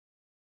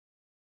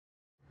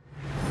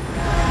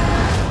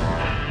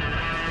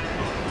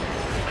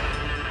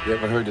You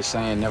ever heard the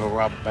saying, never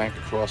rob a bank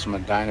across from a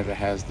diner that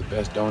has the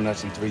best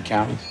donuts in 3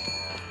 counties?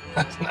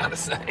 That's not a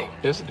saying.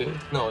 Yes, it is.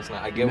 No, it's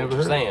not. I get what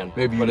you're saying,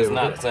 Maybe you but it's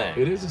never not heard. a saying.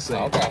 It is a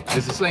saying. Okay.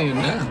 It's a saying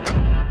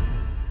now.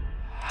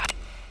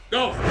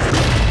 Go!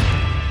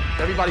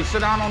 Everybody sit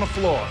down on the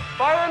floor.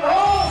 Fire in the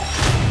hole!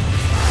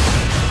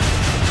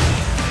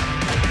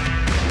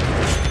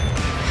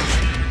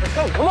 Let's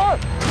go, come on!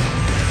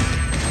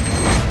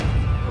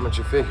 How much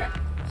you figure?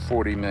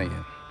 40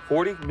 million.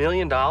 $40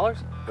 million?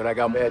 But I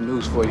got bad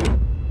news for you.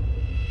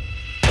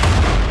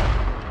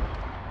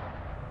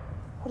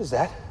 What is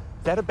that?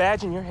 Is that a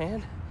badge in your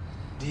hand?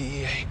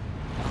 DEA.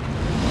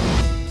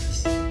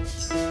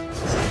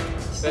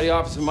 Petty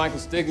Officer Michael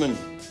Stigman.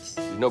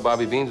 You know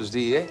Bobby Beans was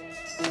DEA?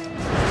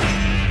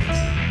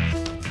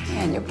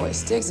 Man, your boy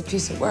Stig's a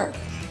piece of work.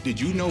 Did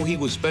you know he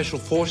was Special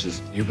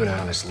Forces? You've been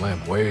on this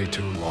limb way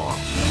too long.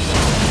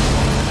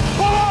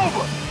 Pull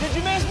over! Did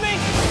you miss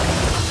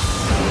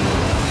me?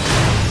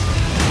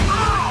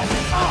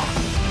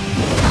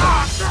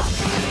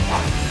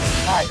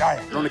 All right.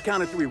 On the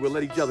count of 3, we'll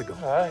let each other go.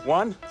 All right.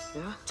 1,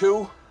 Yeah?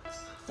 2,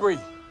 3.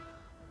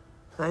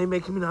 Now you're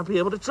making me not be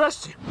able to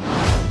trust you.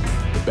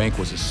 The bank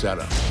was a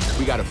setup.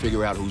 We got to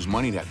figure out whose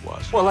money that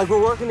was. Well, like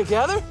we're working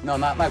together? No,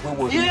 not like we're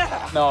working.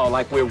 Yeah! No,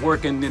 like we're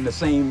working in the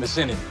same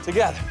vicinity,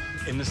 Together.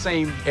 in the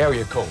same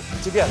area code.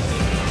 Together.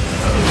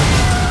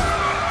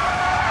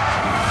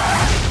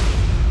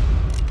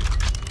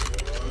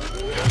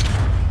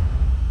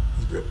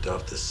 He ripped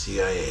off the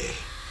CIA.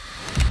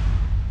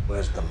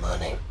 Where's the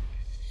money?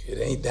 It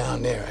ain't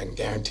down there, I can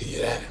guarantee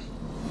you that.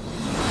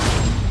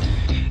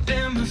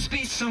 There must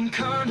be some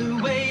kind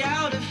of way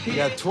out of You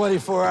here. got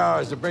 24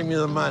 hours to bring me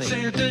the money.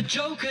 Said the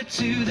Joker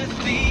to the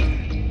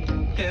thief.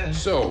 Yeah.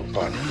 So,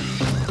 partner,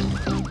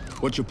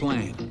 what's your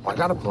plan? I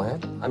got a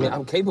plan. I mean,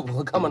 I'm capable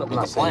of coming up with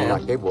a I'm not saying you're plan.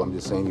 not capable, I'm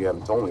just saying you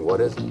haven't told me. What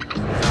is it?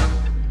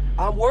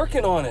 I'm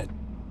working on it.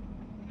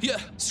 Yeah,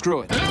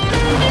 screw it.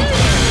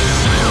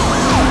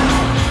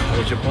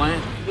 What's your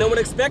plan? No one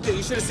expected.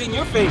 You should have seen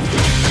your face.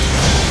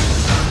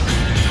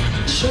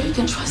 Sure you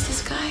can trust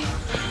this guy?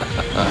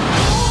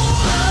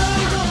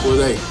 Who are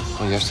they?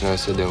 Well, yesterday I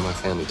said they were my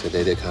family.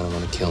 Today they kind of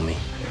want to kill me.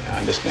 I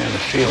understand the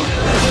feeling.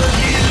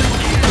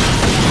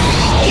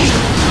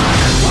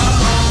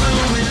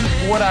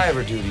 What'd I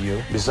ever do to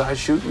you? Besides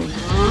shooting me?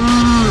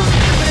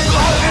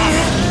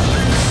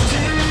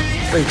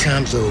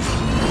 Playtime's over.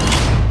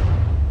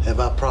 Have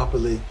I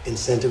properly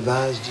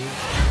incentivized you?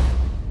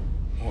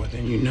 More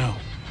than you know.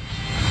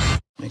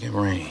 Make it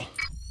rain.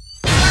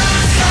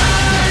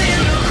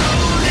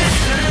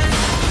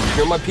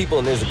 You're my people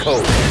and there's a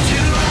code.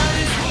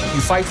 You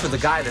fight for the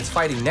guy that's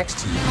fighting next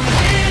to you.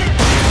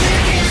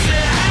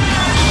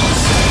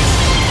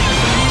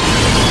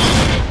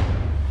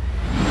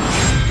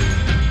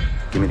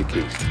 Give me the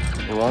keys.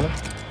 You want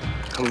him?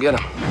 Come get him.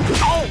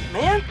 Oh,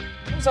 man!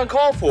 That was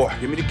uncalled for.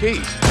 Give me the keys.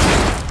 You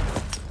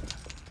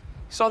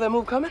saw that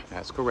move coming?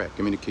 That's correct.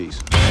 Give me the keys.